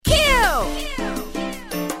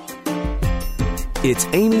It's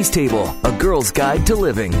Amy's Table, a girl's guide to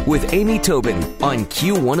living with Amy Tobin on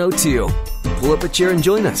Q102. Pull up a chair and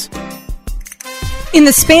join us. In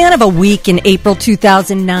the span of a week in April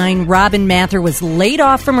 2009, Robin Mather was laid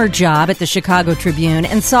off from her job at the Chicago Tribune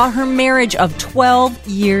and saw her marriage of 12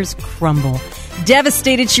 years crumble.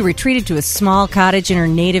 Devastated, she retreated to a small cottage in her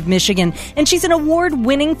native Michigan, and she's an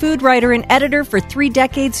award-winning food writer and editor for 3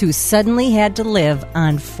 decades who suddenly had to live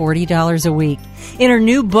on $40 a week. In her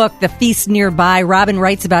new book, The Feast Nearby, Robin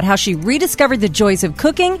writes about how she rediscovered the joys of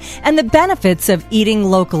cooking and the benefits of eating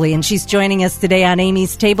locally, and she's joining us today on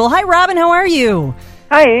Amy's Table. Hi, Robin. How are you?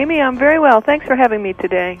 Hi, Amy. I'm very well. Thanks for having me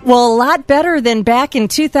today. Well, a lot better than back in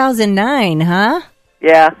 2009, huh?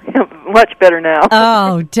 Yeah, much better now.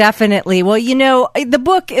 Oh, definitely. Well, you know, the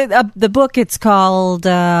book it's called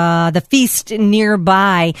The Feast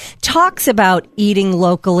Nearby, talks about eating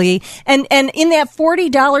locally. And in that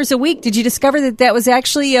 $40 a week, did you discover that was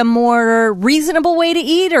actually a more reasonable way to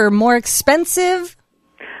eat or more expensive?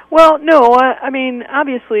 Well, no. I mean,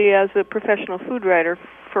 obviously, as a professional food writer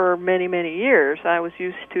for many, many years, I was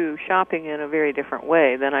used to shopping in a very different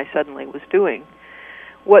way than I suddenly was doing.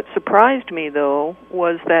 What surprised me, though,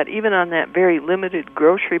 was that even on that very limited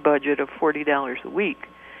grocery budget of $40 a week,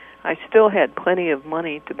 I still had plenty of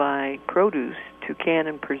money to buy produce to can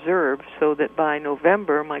and preserve, so that by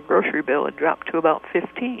November, my grocery bill had dropped to about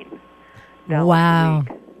 $15 Wow. a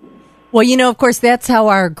week. Well, you know, of course, that's how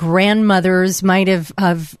our grandmothers might have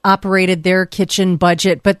operated their kitchen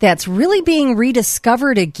budget, but that's really being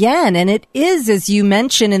rediscovered again. And it is, as you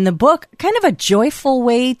mentioned in the book, kind of a joyful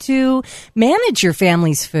way to manage your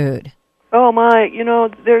family's food. Oh, my,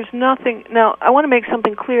 there's nothing. Now, I want to make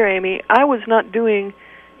something clear, Amy. I was not doing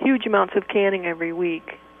huge amounts of canning every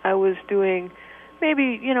week. I was doing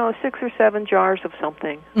maybe, 6 or 7 jars of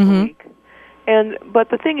something a week. But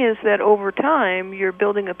the thing is that over time, you're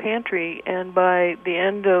building a pantry, and by the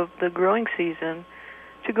end of the growing season,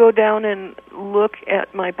 to go down and look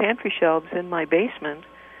at my pantry shelves in my basement,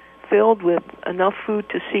 filled with enough food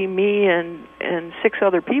to see me and 6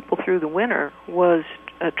 other people through the winter, was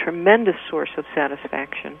a tremendous source of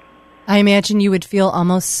satisfaction. I imagine you would feel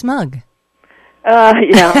almost smug.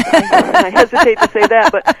 Yeah, I hesitate to say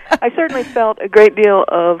that, but I certainly felt a great deal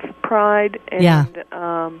of pride and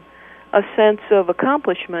a sense of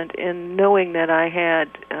accomplishment in knowing that I had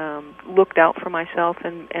looked out for myself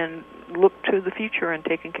and looked to the future and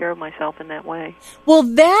taken care of myself in that way. Well,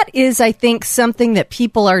 that is, I think, something that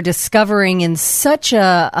people are discovering in such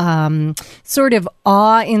a sort of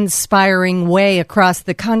awe-inspiring way across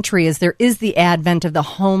the country, as there is the advent of the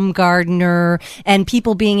home gardener and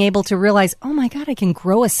people being able to realize, oh my God, I can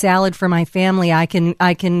grow a salad for my family. I can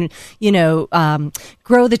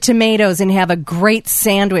grow the tomatoes and have a great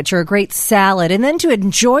sandwich or a great salad, and then to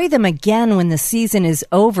enjoy them again when the season is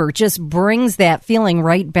over just brings that feeling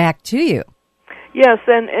right back to you. Yes,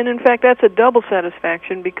 and in fact that's a double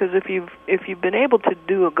satisfaction, because if you've been able to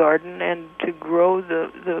do a garden and to grow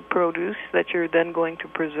the produce that you're then going to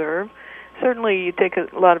preserve, certainly you take a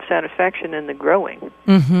lot of satisfaction in the growing.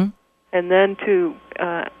 Mm-hmm. And then to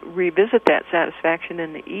revisit that satisfaction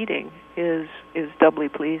in the eating is doubly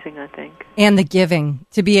pleasing, I think. And the giving,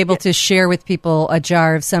 to be able to share with people a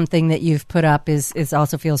jar of something that you've put up is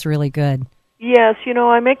also feels really good. Yes,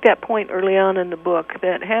 I make that point early on in the book,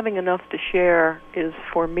 that having enough to share is,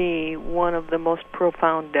 for me, one of the most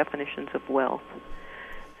profound definitions of wealth.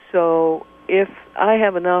 So if I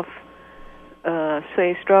have enough,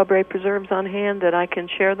 say, strawberry preserves on hand that I can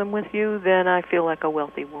share them with you, then I feel like a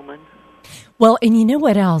wealthy woman. Well, and you know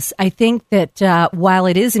what else? I think that while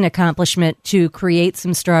it is an accomplishment to create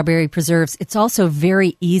some strawberry preserves, it's also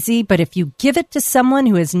very easy. But if you give it to someone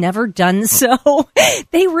who has never done so,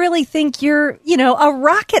 they really think you're, a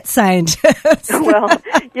rocket scientist. Well,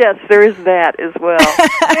 yes, there is that as well.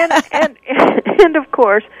 And of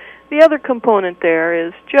course, the other component there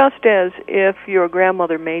is, just as if your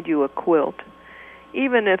grandmother made you a quilt,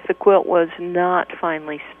 even if the quilt was not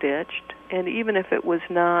finely stitched, and even if it was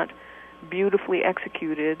not beautifully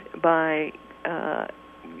executed by,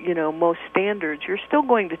 most standards, you're still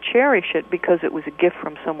going to cherish it because it was a gift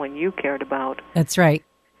from someone you cared about. That's right.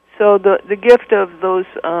 So the gift of those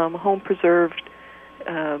home-preserved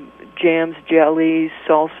jams, jellies,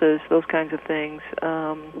 salsas, those kinds of things,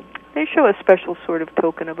 they show a special sort of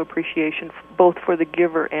token of appreciation, both for the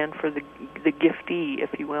giver and for the giftee,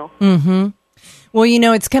 if you will. Mm-hmm. Well,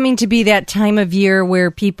 it's coming to be that time of year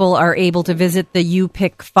where people are able to visit the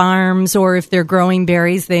U-Pick farms, or if they're growing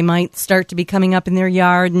berries, they might start to be coming up in their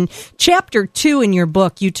yard. And chapter 2 in your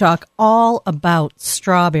book, you talk all about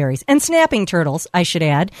strawberries and snapping turtles, I should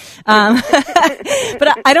add.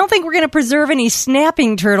 But I don't think we're going to preserve any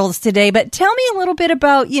snapping turtles today. But tell me a little bit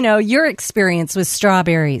about, your experience with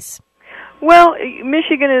strawberries. Well,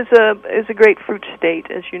 Michigan is a great fruit state,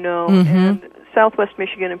 as you know, and Southwest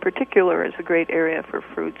Michigan in particular is a great area for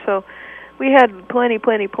fruit. So we had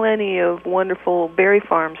plenty of wonderful berry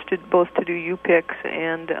farms both to do U-Picks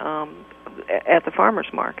and at the farmers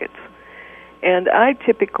markets. And I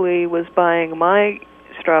typically was buying my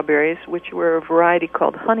strawberries, which were a variety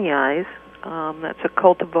called Honey Eyes. That's a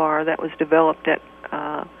cultivar that was developed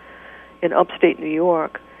in upstate New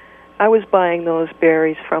York. I was buying those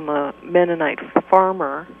berries from a Mennonite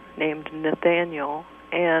farmer named Nathaniel,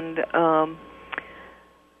 and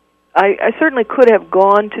I certainly could have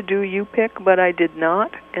gone to do U-Pick, but I did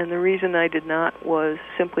not, and the reason I did not was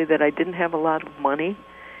simply that I didn't have a lot of money,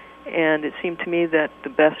 and it seemed to me that the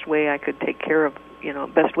best way I could take care of,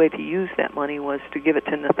 best way to use that money was to give it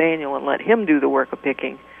to Nathaniel and let him do the work of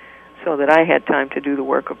picking so that I had time to do the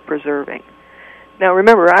work of preserving. Now,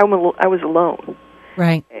 remember, I was alone.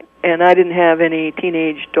 Right. And I didn't have any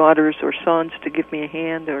teenage daughters or sons to give me a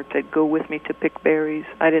hand or to go with me to pick berries.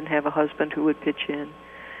 I didn't have a husband who would pitch in.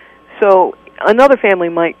 So another family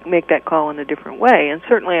might make that call in a different way, and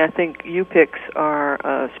certainly I think U-Picks are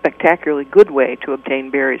a spectacularly good way to obtain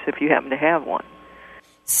berries if you happen to have one.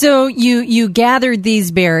 So you gathered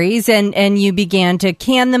these berries and you began to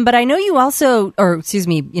can them, but I know you also, can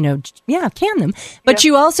them, but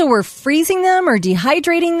you also were freezing them or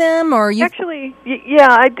dehydrating them, or you... Actually,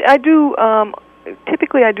 I do,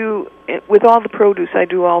 typically I do, with all the produce, I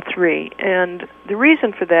do all three, and the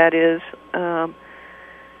reason for that is...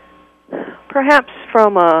 perhaps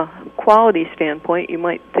from a quality standpoint, you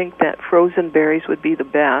might think that frozen berries would be the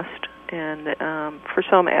best, and for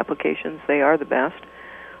some applications they are the best.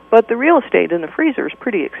 But the real estate in the freezer is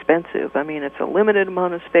pretty expensive. I mean, it's a limited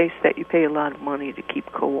amount of space that you pay a lot of money to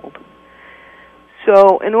keep cold.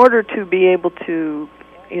 So in order to be able to,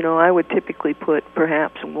 I would typically put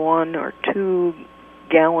perhaps 1 or 2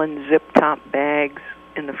 gallon zip-top bags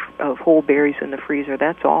of whole berries in the freezer.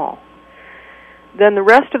 That's all. Then the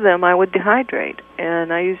rest of them I would dehydrate,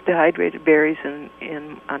 and I use dehydrated berries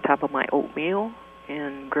in on top of my oatmeal,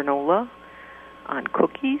 in granola, on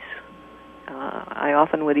cookies. I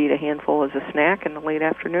often would eat a handful as a snack in the late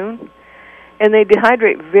afternoon. And they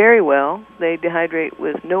dehydrate very well. They dehydrate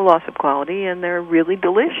with no loss of quality, and they're really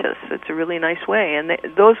delicious. It's a really nice way. And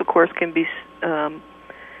those, of course, can be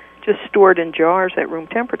just stored in jars at room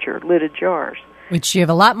temperature, lidded jars. Which you have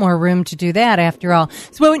a lot more room to do that, after all.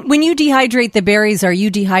 So when you dehydrate the berries, are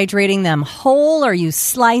you dehydrating them whole? Are you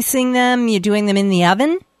slicing them? You doing them in the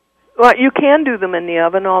oven? Well, you can do them in the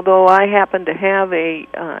oven, although I happen to have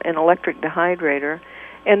an electric dehydrator.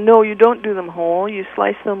 And no, you don't do them whole. You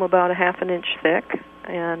slice them about a half an inch thick,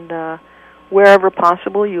 and wherever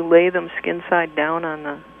possible, you lay them skin side down on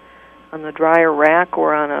the dryer rack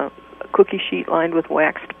or on a cookie sheet lined with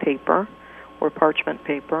waxed paper or parchment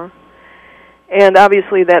paper. And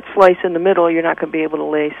obviously, that slice in the middle, you're not going to be able to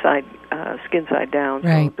lay skin side down.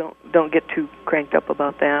 Right. So don't get too cranked up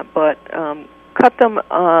about that. But cut them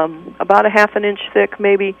about a half an inch thick,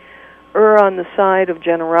 maybe err on the side of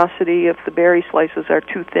generosity. If the berry slices are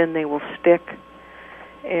too thin, they will stick.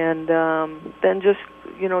 And then just,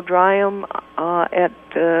 dry them at,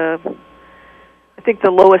 I think the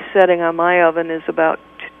lowest setting on my oven is about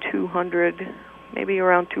 200, maybe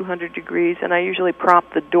around 200 degrees. And I usually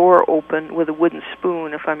prop the door open with a wooden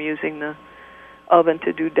spoon if I'm using the oven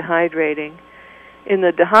to do dehydrating. In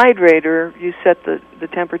the dehydrator, you set the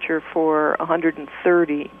temperature for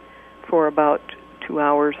 130 for about 2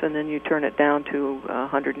 hours, and then you turn it down to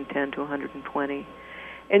 110 to 120.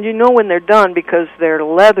 And you know when they're done because they're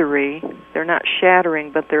leathery. They're not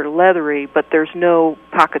shattering, but they're leathery, but there's no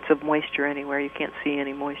pockets of moisture anywhere. You can't see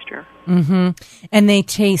any moisture. Mm-hmm. And they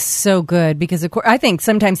taste so good because, of course, I think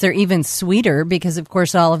sometimes they're even sweeter because, of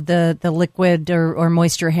course, all of the liquid or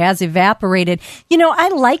moisture has evaporated. I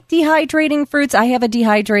like dehydrating fruits. I have a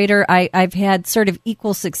dehydrator. I've had sort of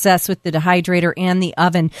equal success with the dehydrator and the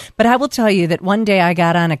oven. But I will tell you that one day I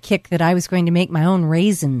got on a kick that I was going to make my own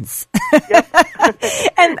raisins. Yep.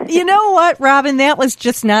 And you know what, Robin? That was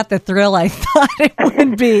just not the thrill I thought it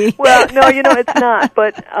would be. Well, no, it's not.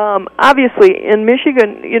 But obviously, in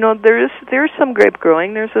Michigan, there's some grape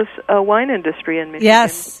growing. There's a wine industry in Michigan.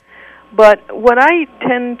 Yes. But what I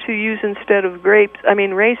tend to use instead of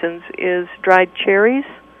raisins, is dried cherries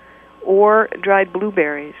or dried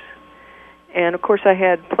blueberries. And, of course, I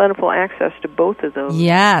had plentiful access to both of those.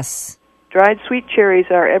 Yes. Dried sweet cherries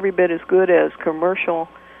are every bit as good as commercial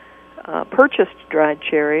purchased dried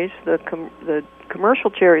cherries. The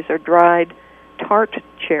commercial cherries are dried tart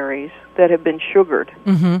cherries that have been sugared.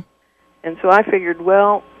 Mm-hmm. And so I figured,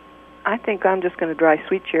 well, I think I'm just going to dry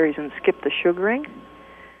sweet cherries and skip the sugaring.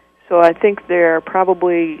 So I think they're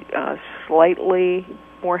probably slightly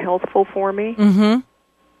more healthful for me. Mm-hmm.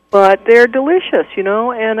 But they're delicious,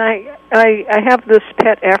 and I have this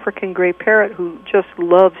pet African gray parrot who just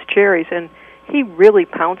loves cherries, and he really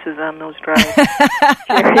pounces on those dried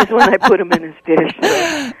cherries when I put them in his dish.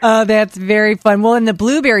 So. Oh, that's very fun. Well, and the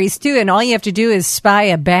blueberries, too, and all you have to do is spy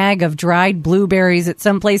a bag of dried blueberries at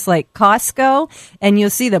some place like Costco, and you'll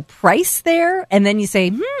see the price there, and then you say,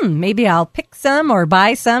 maybe I'll pick some or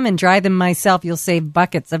buy some and dry them myself. You'll save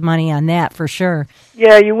buckets of money on that for sure.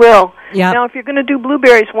 Yeah, you will. Yep. Now, if you're going to do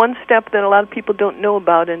blueberries, one step that a lot of people don't know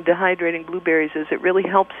about in dehydrating blueberries is it really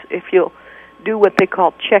helps if you'll do what they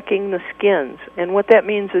call checking the skins. And what that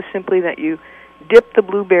means is simply that you dip the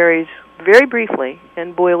blueberries very briefly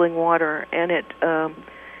in boiling water, and it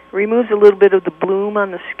removes a little bit of the bloom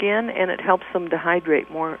on the skin, and it helps them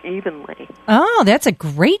dehydrate more evenly. Oh, that's a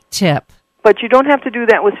great tip. But you don't have to do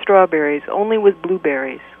that with strawberries, only with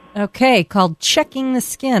blueberries. Okay, called checking the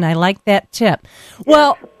skin. I like that tip.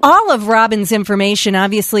 Well, all of Robin's information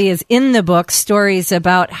obviously is in the book, stories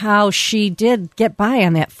about how she did get by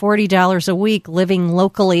on that $40 a week living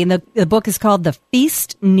locally. And the book is called The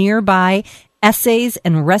Feast Nearby, Essays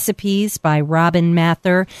and Recipes by Robin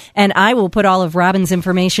Mather. And I will put all of Robin's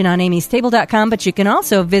information on amystable.com, but you can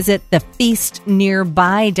also visit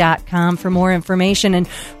thefeastnearby.com for more information. And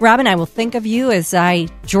Robin, I will think of you as I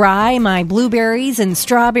dry my blueberries and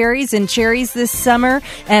strawberries and cherries this summer.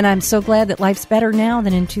 And I'm so glad that life's better now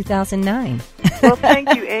than in 2009. Well,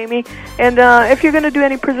 thank you, Amy. And if you're going to do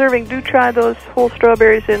any preserving, do try those whole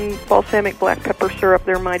strawberries in balsamic black pepper syrup.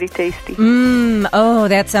 They're mighty tasty. Oh,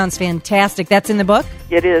 that sounds fantastic. That's in the book?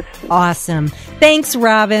 It is. Awesome. Thanks,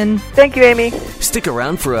 Robin. Thank you, Amy. Stick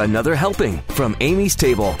around for another helping from Amy's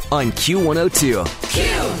Table on Q102. Q!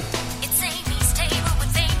 It's Amy's Table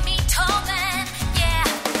with Amy Tobin. Yeah.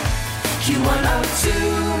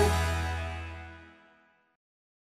 Q102.